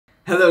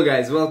Hello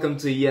guys, welcome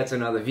to yet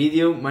another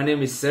video. My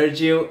name is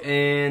Sergio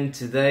and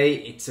today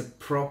it's a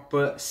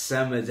proper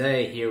summer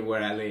day here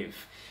where I live.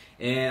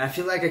 And I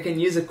feel like I can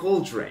use a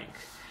cold drink.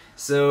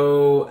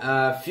 So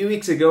a few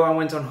weeks ago I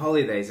went on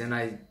holidays and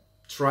I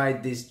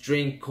tried this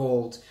drink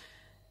called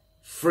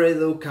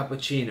Freddo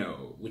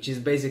Cappuccino, which is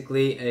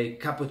basically a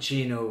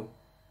cappuccino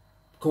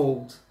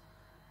cold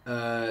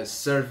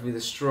served with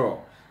a straw,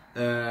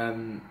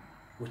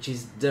 which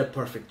is the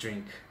perfect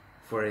drink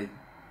for a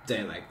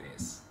day like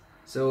this.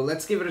 So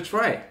let's give it a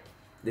try.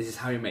 This is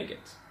how you make it.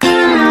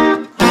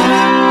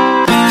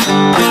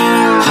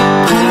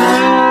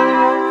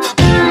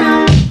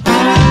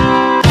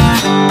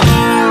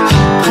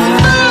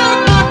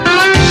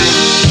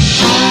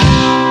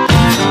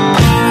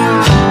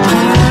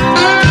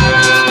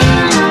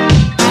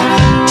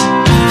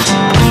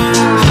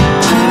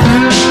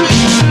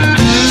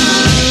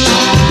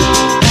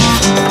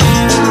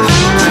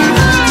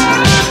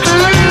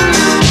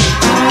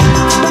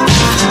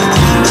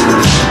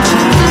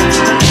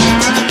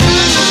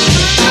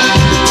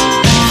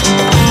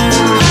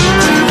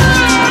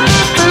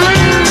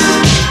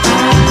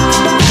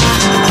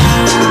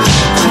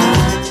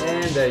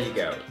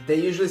 They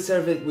usually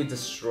serve it with the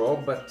straw,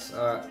 but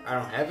I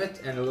don't have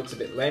it and it looks a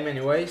bit lame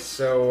anyway,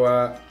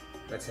 so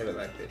let's have it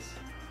like this.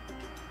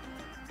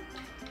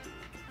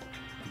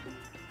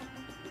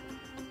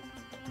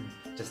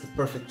 Just the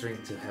perfect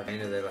drink to have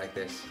in a day like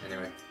this.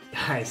 Anyway,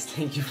 guys,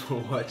 thank you for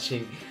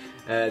watching.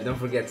 Don't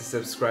forget to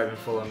subscribe and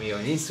follow me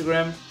on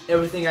Instagram.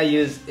 Everything I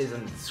use is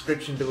in the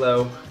description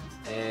below,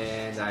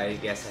 and I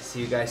guess I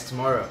see you guys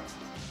tomorrow.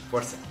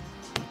 Forza!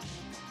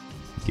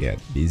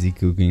 Get busy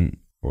cooking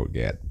or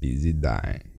get busy dying.